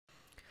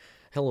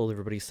Hello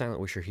everybody,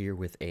 Silentwisher here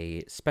with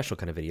a special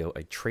kind of video,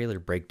 a trailer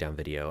breakdown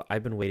video.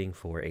 I've been waiting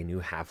for a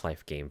new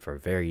Half-Life game for a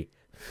very,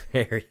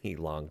 very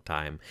long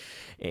time,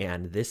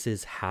 and this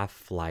is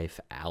Half-Life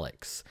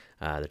Alyx,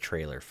 the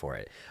trailer for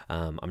it.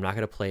 I'm not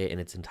going to play it in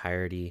its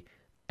entirety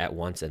at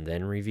once and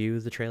then review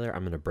the trailer.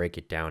 I'm going to break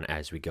it down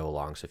as we go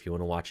along, so if you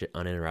want to watch it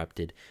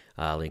uninterrupted,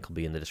 link will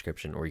be in the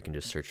description, or you can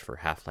just search for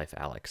Half-Life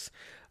Alyx.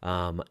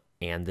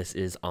 And this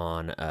is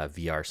on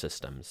VR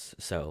systems,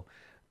 so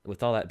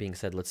with all that being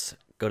said, let's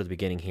go to the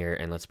beginning here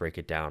and let's break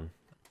it down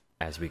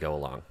as we go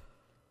along.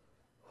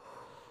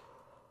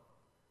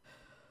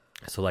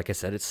 So like I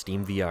said, it's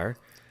Steam VR.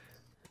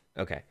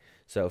 Okay,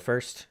 so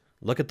first,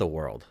 look at the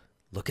world.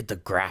 Look at the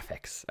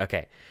graphics.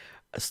 Okay,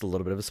 just a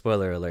little bit of a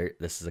spoiler alert.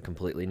 This is a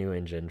completely new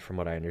engine from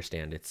what I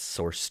understand. It's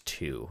Source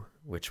 2,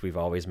 which we've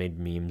always made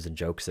memes and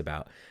jokes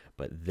about,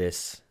 but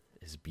this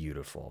is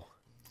beautiful.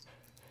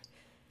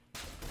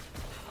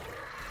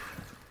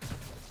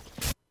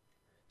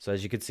 So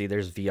as you can see,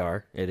 there's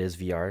VR. It is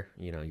VR.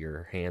 You know,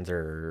 your hands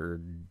are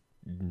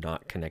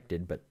not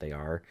connected, but they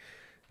are.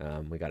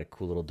 We got a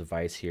cool little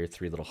device here,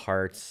 3 little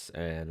hearts,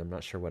 and I'm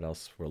not sure what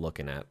else we're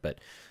looking at, but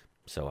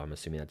so I'm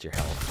assuming that's your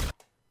health.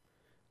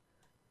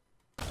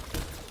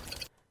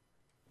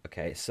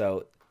 Okay,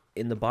 so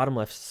in the bottom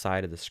left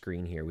side of the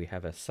screen here, we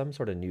have some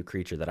sort of new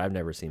creature that I've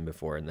never seen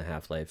before in the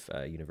Half-Life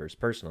universe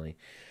personally.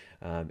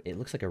 It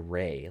looks like a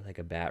ray, like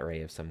a bat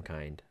ray of some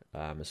kind.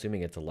 I'm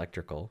assuming it's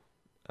electrical.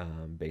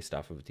 Based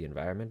off of the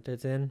environment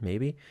it's in,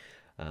 maybe.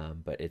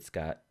 But it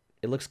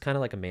looks kind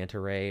of like a manta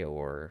ray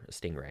or a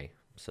stingray,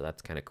 so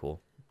that's kind of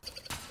cool.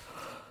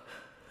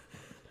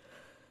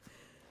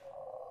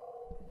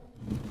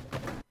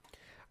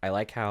 I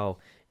like how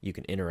you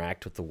can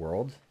interact with the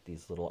world,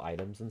 these little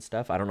items and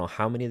stuff. I don't know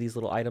how many of these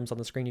little items on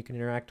the screen you can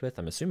interact with.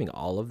 I'm assuming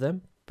all of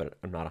them, but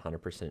I'm not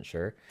 100%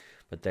 sure.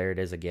 But there it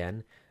is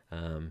again.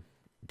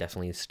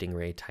 Definitely a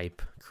stingray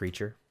type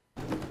creature.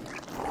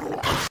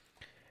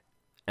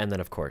 And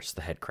then, of course,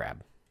 the head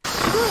crab.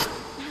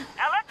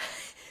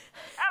 Alex?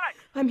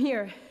 I'm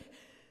here.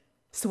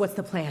 So what's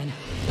the plan?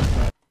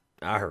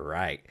 All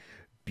right.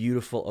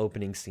 Beautiful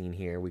opening scene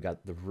here. We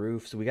got the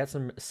roof. So we got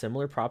some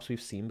similar props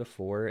we've seen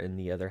before in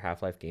the other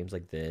Half-Life games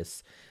like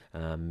this.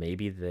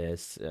 Maybe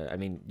this. I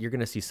mean, you're going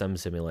to see some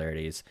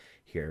similarities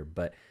here,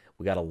 but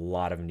we got a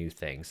lot of new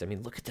things. I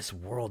mean, look at this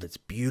world. It's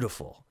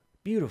beautiful.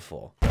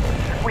 Beautiful.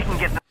 We can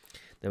get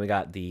Then we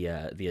got the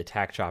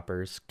attack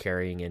choppers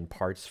carrying in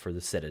parts for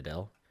the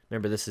Citadel.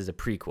 Remember, this is a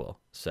prequel,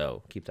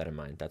 so keep that in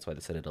mind. That's why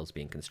the Citadel is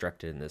being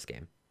constructed in this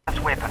game. this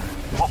weapon.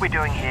 What we're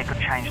doing here could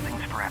change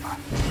things forever.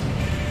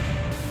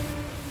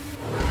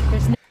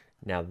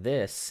 Now,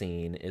 this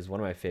scene is one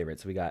of my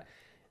favorites. We got,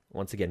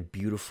 once again,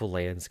 beautiful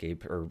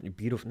landscape, or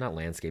beautiful, not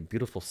landscape,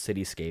 beautiful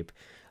cityscape.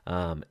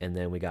 And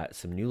then we got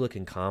some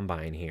new-looking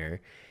Combine here.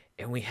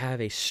 And we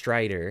have a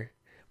Strider,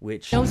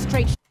 which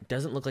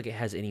doesn't look like it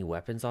has any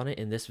weapons on it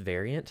in this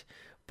variant,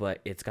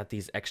 but it's got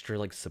these extra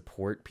like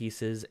support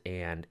pieces,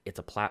 and it's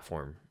a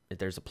platform.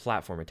 There's a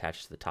platform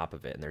attached to the top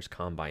of it, and there's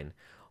Combine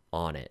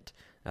on it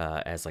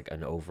as like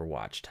an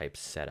Overwatch type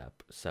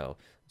setup. So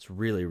it's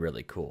really,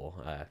 really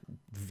cool.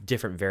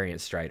 Different variant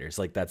Striders,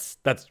 like that's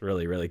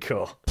really, really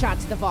cool. Shot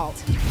to the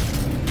vault.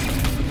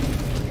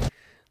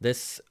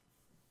 This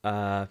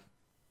I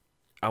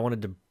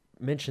wanted to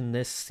mention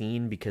this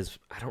scene because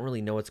I don't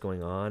really know what's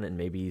going on, and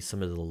maybe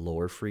some of the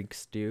lore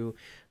freaks do.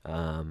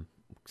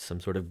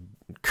 Some sort of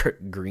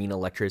green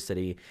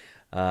electricity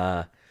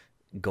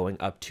going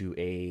up to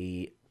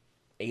a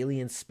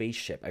alien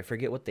spaceship. I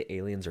forget what the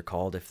aliens are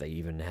called, if they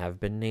even have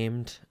been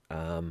named,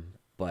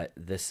 but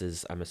this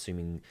is, I'm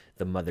assuming,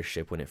 the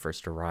mothership when it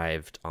first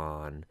arrived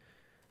on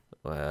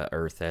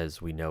Earth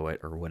as we know it,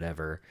 or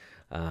whatever.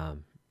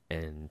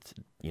 And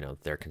you know,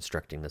 they're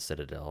constructing the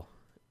Citadel.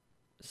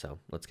 So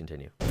let's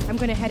continue. I'm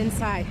gonna head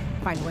inside,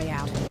 find a way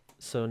out.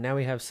 So now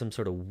we have some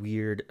sort of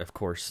weird, of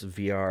course,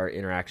 VR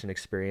interaction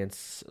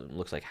experience.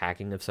 Looks like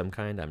hacking of some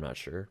kind. I'm not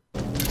sure.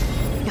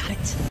 Got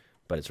it.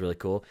 But it's really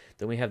cool.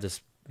 Then we have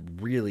this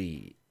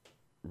really,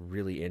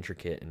 really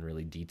intricate and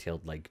really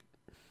detailed, like,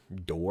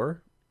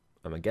 door.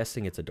 I'm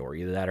guessing it's a door.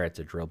 Either that or it's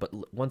a drill.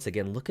 But once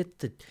again, look at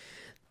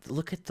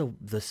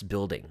this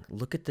building.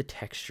 Look at the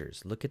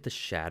textures. Look at the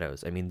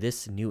shadows. I mean,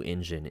 this new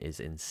engine is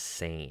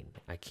insane.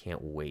 I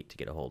can't wait to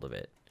get a hold of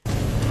it.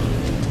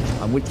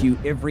 I'm with you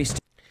every step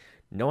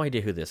No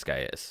idea who this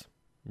guy is.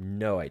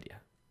 No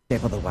idea.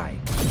 of the way.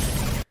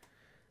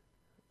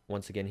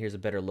 Once again, here's a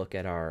better look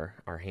at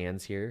our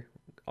hands here.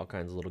 All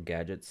kinds of little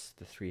gadgets.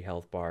 The 3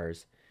 health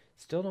bars.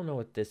 Still don't know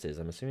what this is.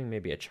 I'm assuming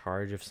maybe a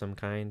charge of some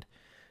kind.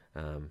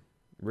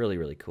 Really,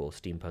 really cool.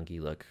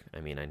 Steampunky look. I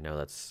mean, I know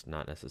that's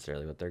not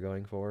necessarily what they're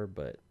going for,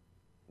 but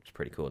it's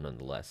pretty cool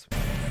nonetheless.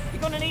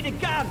 You're gonna need a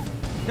gun!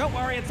 Don't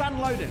worry, it's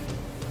unloaded.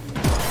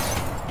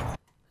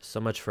 So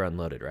much for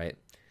unloaded, right?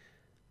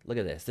 Look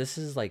at this. This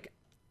is like...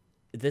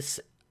 This,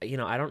 you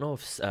know, I don't know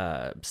if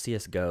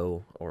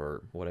CSGO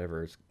or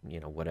whatever, you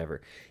know, whatever,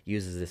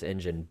 uses this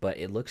engine, but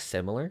it looks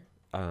similar.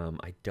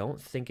 I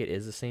don't think it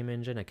is the same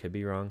engine. I could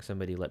be wrong.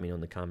 Somebody let me know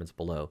in the comments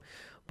below.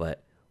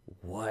 But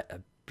what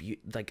a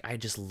like I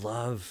just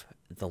love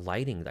the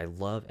lighting. I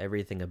love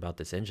everything about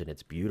this engine.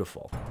 It's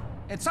beautiful.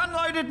 It's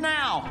unloaded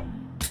now!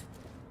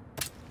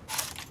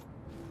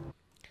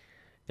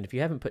 And if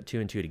you haven't put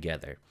 2 and 2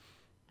 together,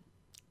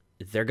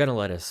 they're going to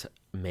let us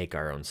make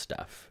our own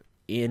stuff.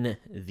 In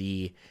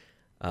the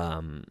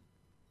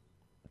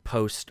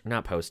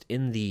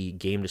in the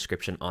game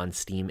description on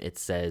Steam, it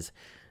says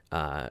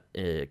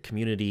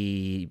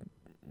community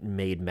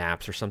made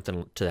maps or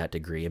something to that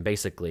degree. And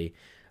basically,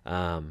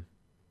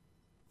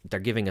 they're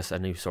giving us a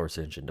new source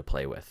engine to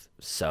play with.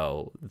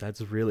 So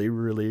that's really,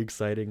 really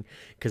exciting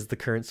because the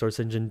current source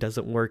engine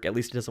doesn't work. At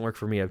least it doesn't work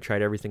for me. I've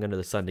tried everything under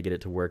the sun to get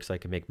it to work so I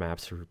can make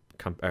maps for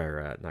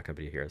not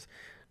Company of Heroes,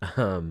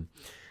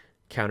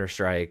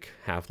 Counter-Strike,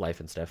 Half-Life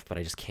and stuff, but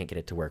I just can't get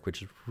it to work,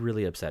 which is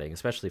really upsetting,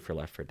 especially for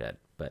Left 4 Dead.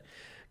 But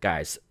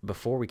guys,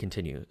 before we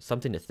continue,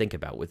 something to think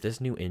about with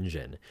this new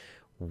engine,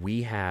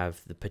 we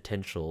have the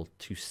potential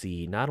to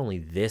see not only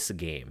this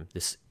game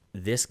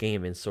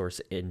in Source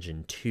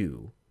Engine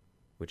 2,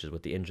 which is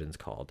what the engine's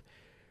called,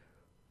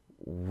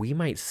 we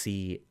might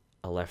see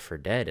a Left 4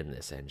 Dead in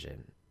this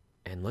engine.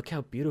 And look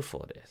how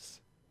beautiful it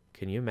is.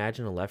 Can you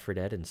imagine a Left 4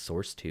 Dead in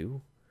Source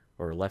 2?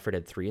 Or Left 4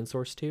 Dead 3 in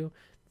Source 2?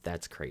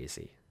 That's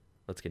crazy.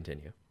 Let's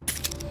continue.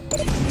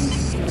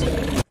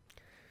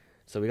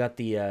 So we got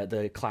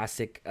the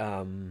classic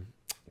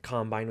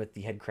combine with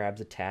the head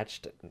crabs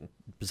attached.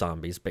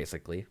 Zombies,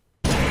 basically.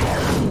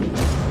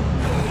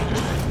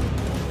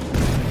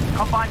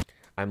 Combine.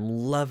 I'm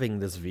loving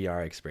this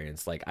VR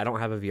experience. Like, I don't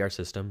have a VR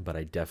system, but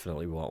I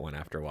definitely want one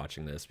after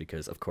watching this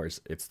because, of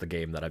course, it's the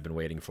game that I've been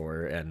waiting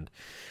for. And,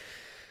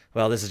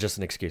 well, this is just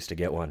an excuse to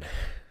get one.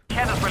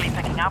 Canada's really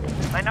picking up.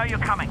 They know you're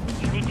coming.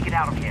 You need to get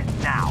out of here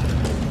now.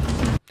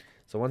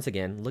 So once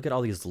again, look at all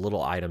these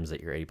little items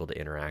that you're able to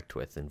interact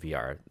with in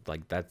VR.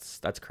 Like that's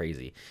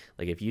crazy.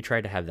 Like if you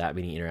tried to have that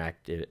many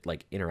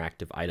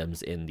interactive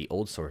items in the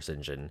old Source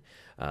engine,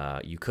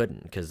 you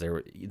couldn't because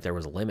there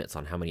was limits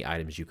on how many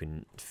items you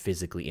can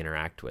physically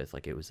interact with.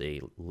 Like it was a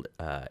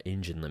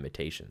engine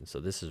limitation. So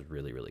this is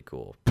really, really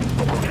cool.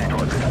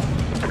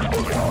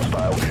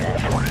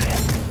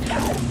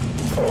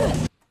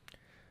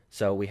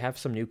 So we have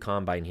some new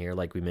Combine here,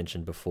 like we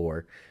mentioned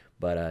before,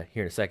 but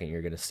here in a second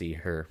you're gonna see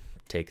her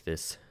take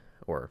this,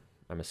 or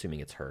I'm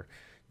assuming it's her,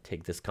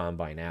 take this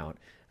Combine out.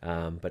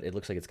 But it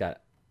looks like it's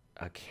got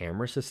a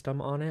camera system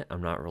on it.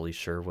 I'm not really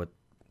sure what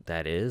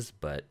that is,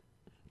 but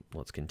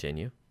let's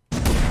continue.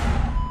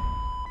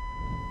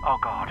 Oh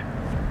God.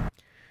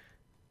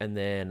 And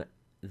then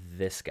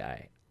this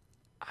guy,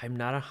 I'm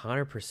not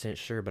 100%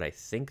 sure, but I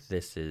think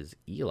this is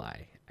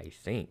Eli. I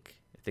think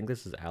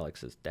this is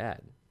Alex's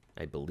dad,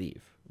 I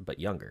believe, but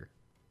younger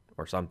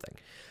or something.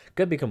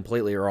 Could be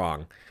completely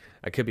wrong.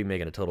 I could be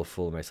making a total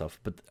fool of myself,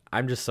 but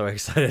I'm just so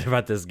excited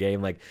about this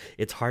game. Like,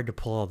 it's hard to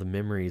pull all the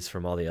memories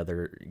from all the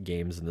other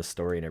games and the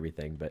story and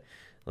everything, but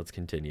let's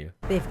continue.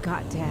 They've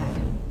got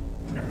Dad.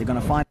 They're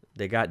gonna find...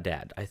 They got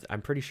Dad.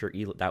 I'm pretty sure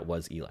that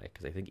was Eli,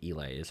 because I think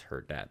Eli is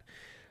her dad.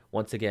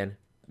 Once again,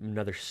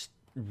 another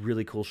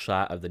really cool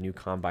shot of the new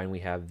Combine. We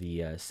have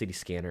the city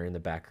scanner in the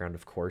background,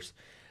 of course.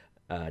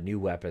 New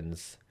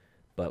weapons.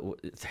 But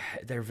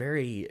they're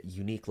very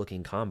unique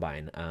looking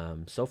Combine.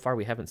 So far,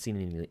 we haven't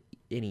seen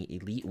any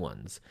elite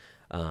ones,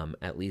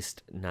 at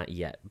least not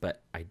yet.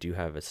 But I do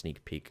have a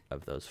sneak peek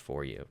of those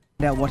for you.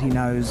 Out what he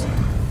knows,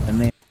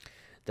 and then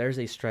there's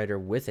a Strider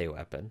with a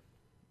weapon,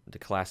 the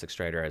classic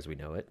Strider as we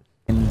know it.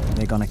 And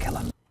they're gonna kill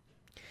him.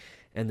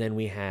 And then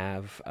we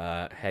have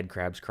head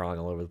crabs crawling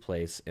all over the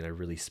place in a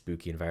really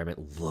spooky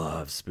environment.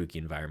 Love spooky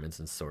environments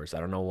in Source. I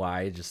don't know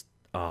why, just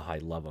I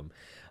love them.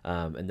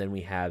 And then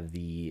we have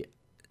the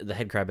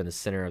head crab in the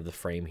center of the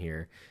frame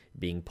here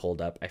being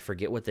pulled up. I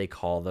forget what they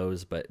call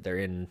those, but they're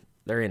in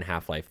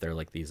Half-Life. They're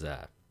like these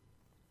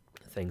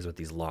things with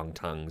these long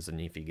tongues,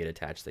 and if you get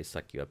attached, they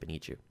suck you up and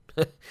eat you.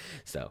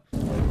 So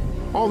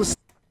all this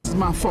is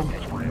my fault.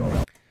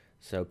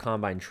 So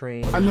Combine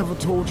train. I never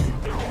told you.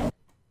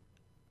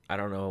 I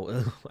don't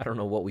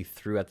know what we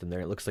threw at them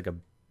there. It looks like a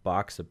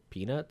box of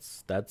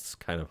peanuts. That's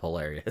kind of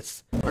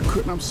hilarious. I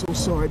couldn't. I'm so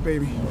sorry,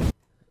 baby.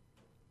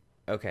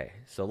 Okay,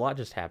 so a lot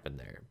just happened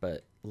there,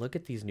 but look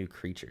at these new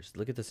creatures.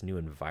 Look at this new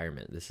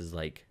environment. This is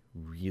like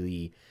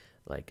really,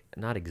 like,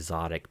 not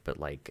exotic, but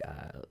like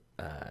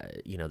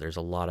there's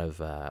a lot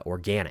of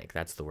organic.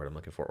 That's the word I'm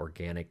looking for.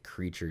 Organic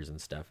creatures and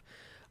stuff,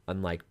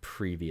 unlike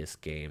previous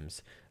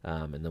games.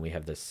 And then we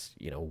have this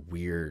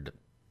weird,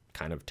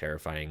 kind of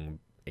terrifying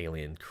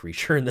alien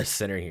creature in the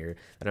center here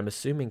that I'm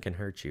assuming can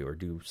hurt you or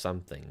do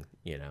something.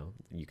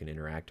 You can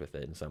interact with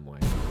it in some way.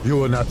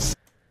 You are not.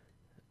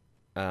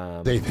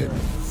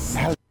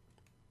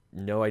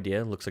 No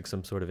idea. Looks like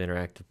some sort of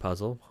interactive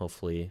puzzle.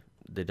 Hopefully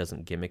it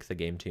doesn't gimmick the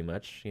game too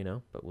much,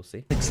 but we'll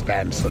see.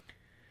 Expansion.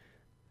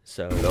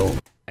 So,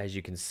 as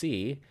you can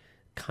see,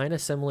 kind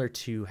of similar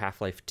to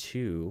Half-Life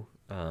 2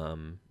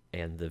 and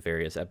the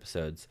various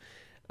episodes,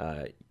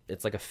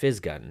 it's like a fizz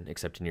gun,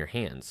 except in your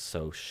hands.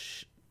 So,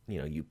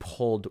 you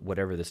pulled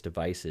whatever this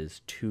device is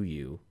to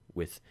you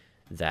with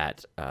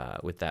that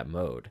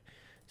mode.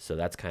 So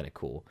that's kind of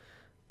cool.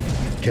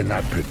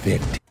 Cannot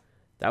predict.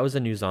 that was a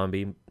new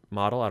zombie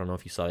model. I don't know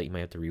if you saw that. You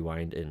might have to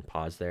rewind and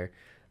pause there.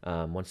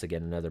 Once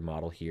again, another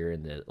model here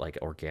in the like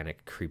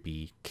organic,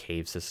 creepy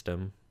cave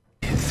system.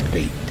 His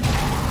feet.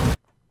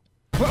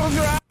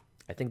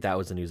 I think that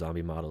was a new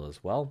zombie model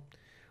as well.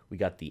 We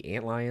got the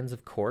antlions,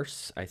 of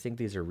course. I think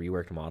these are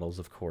reworked models,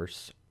 of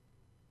course,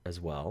 as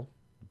well.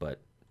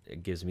 But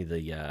it gives me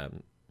the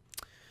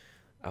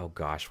oh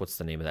gosh, what's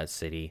the name of that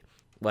city?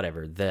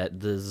 Whatever,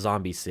 the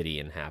zombie city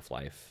in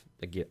Half-Life.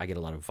 I get a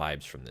lot of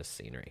vibes from this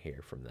scene right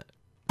here, from that.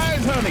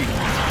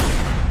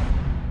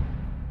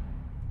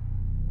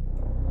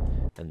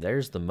 And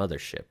there's the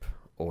mothership,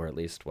 or at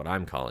least what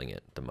I'm calling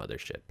it, the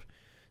mothership.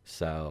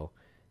 So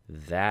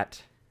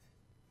that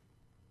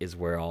is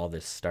where all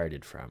this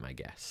started from, I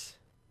guess.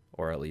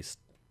 Or at least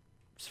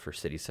for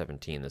City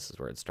 17, this is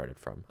where it started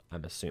from,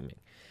 I'm assuming.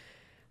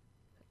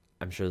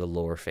 I'm sure the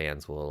lore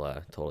fans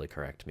will totally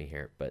correct me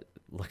here, but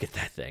look at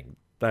that thing.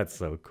 That's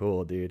so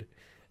cool, dude.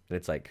 And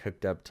it's like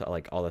hooked up to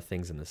like all the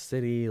things in the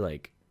city.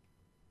 Like,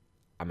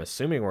 I'm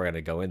assuming we're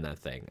gonna go in that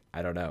thing.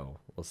 I don't know.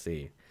 We'll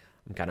see.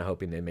 I'm kind of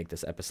hoping they make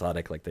this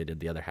episodic like they did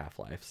the other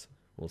Half-Lives.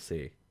 We'll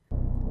see.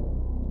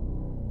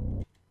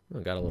 Oh,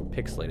 got a little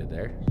pixelated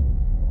there.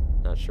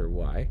 Not sure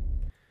why.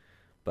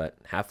 But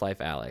Half-Life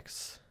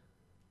Alyx.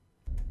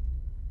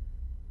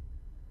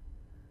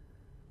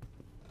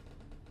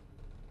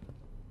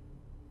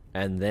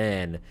 And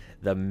then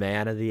the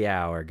man of the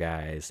hour,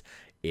 guys.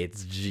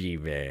 It's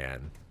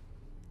G-Man.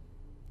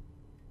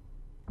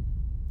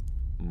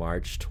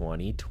 March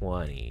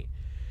 2020.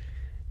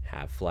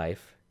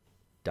 Half-Life.com.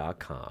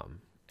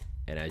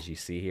 And as you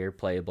see here,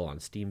 playable on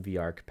Steam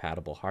VR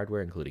compatible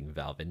hardware, including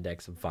Valve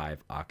Index,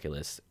 Vive,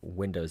 Oculus,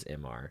 Windows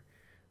MR.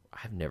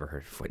 I've never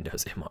heard of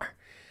Windows MR.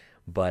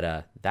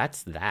 But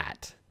that's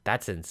that.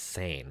 That's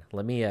insane.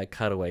 Let me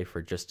cut away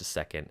for just a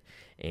second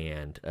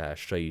and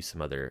show you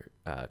some other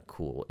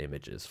cool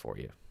images for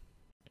you.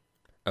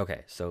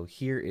 Okay, so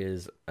here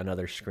is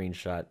another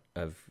screenshot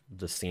of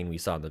the scene we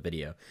saw in the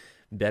video.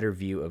 Better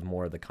view of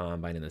more of the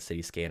Combine in the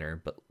city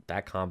scanner, but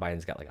that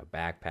Combine's got like a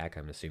backpack.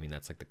 I'm assuming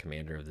that's like the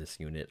commander of this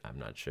unit. I'm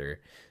not sure.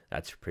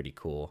 That's pretty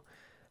cool.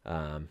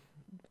 We've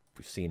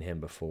seen him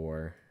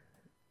before.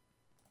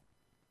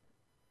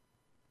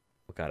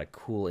 We've got a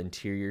cool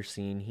interior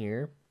scene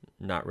here.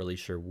 Not really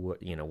sure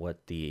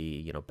what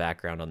the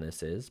background on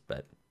this is,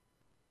 but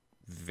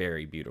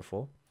very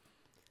beautiful.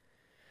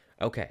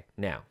 Okay,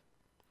 now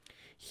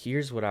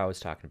here's what I was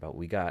talking about.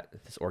 We got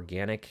this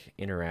organic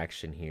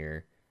interaction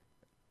here,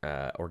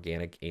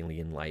 organic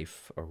alien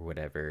life or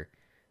whatever.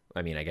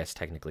 I mean, I guess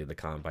technically the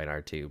Combine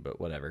are too, but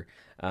whatever.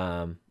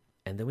 And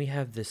then we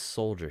have this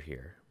soldier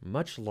here,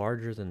 much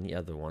larger than the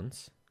other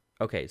ones.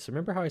 Okay, so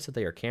remember how I said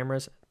they are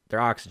cameras? They're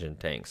oxygen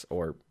tanks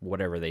or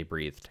whatever they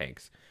breathe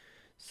tanks.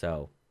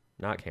 So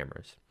not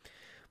cameras.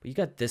 But you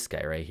got this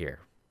guy right here.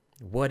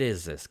 What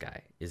is this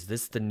guy? Is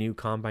this the new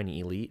Combine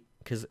Elite?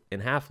 Because in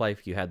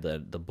Half-Life you had the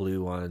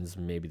blue ones,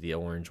 maybe the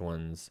orange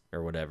ones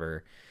or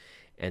whatever,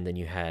 and then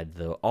you had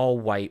the all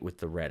white with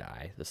the red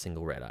eye, the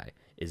single red eye.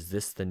 Is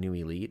this the new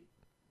Elite?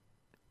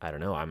 I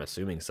don't know. I'm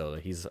assuming so.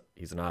 He's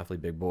an awfully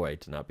big boy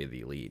to not be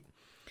the Elite.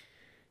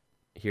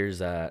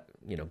 Here's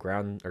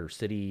ground or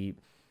city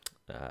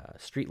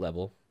street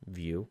level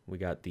view. We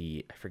got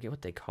the, I forget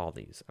what they call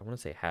these. I want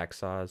to say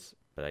hacksaws,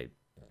 but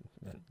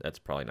that's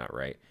probably not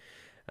right.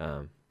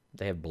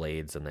 They have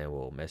blades and they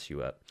will mess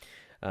you up.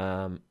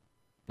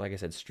 Like I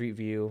said, street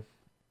view,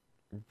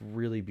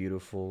 really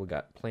beautiful. We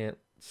got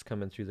plants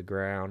coming through the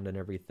ground and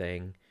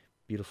everything.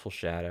 Beautiful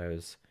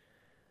shadows.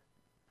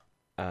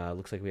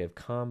 Looks like we have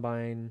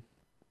Combine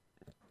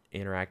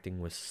interacting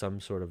with some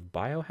sort of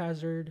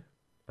biohazard.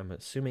 I'm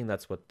assuming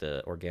that's what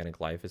the organic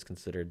life is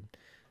considered,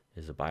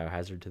 is a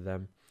biohazard to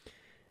them.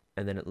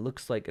 And then it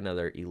looks like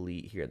another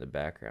Elite here in the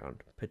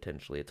background.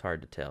 Potentially, it's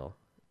hard to tell.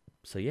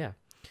 So yeah,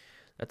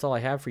 that's all I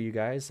have for you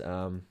guys.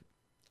 I'm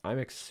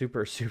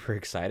super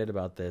excited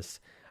about this.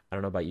 I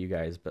don't know about you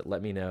guys, but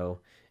let me know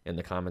in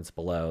the comments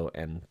below,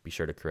 and be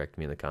sure to correct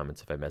me in the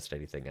comments if I messed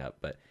anything up.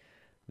 But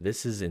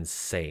this is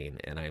insane,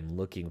 and I'm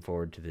looking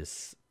forward to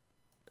this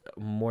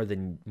more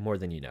than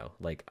you know.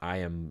 Like I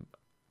am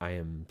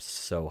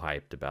so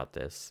hyped about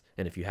this.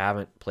 And if you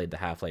haven't played the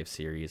Half-Life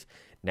series,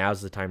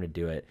 now's the time to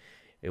do it.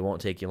 It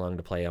won't take you long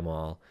to play them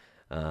all.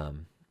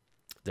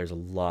 There's a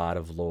lot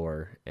of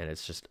lore, and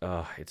it's just,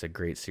 it's a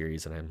great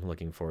series, and I'm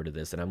looking forward to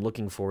this. And I'm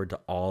looking forward to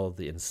all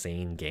the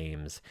insane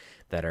games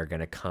that are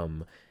going to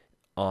come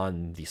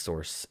on the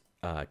Source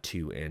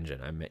 2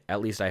 engine.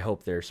 At least I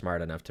hope they're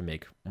smart enough to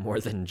make more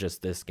than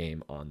just this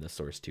game on the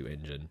Source 2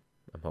 engine.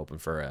 I'm hoping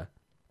for a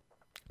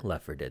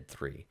Left 4 Dead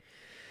 3.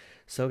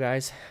 So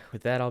guys,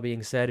 with that all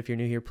being said, if you're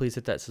new here, please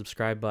hit that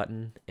subscribe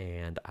button,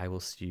 and I will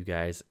see you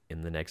guys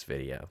in the next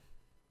video.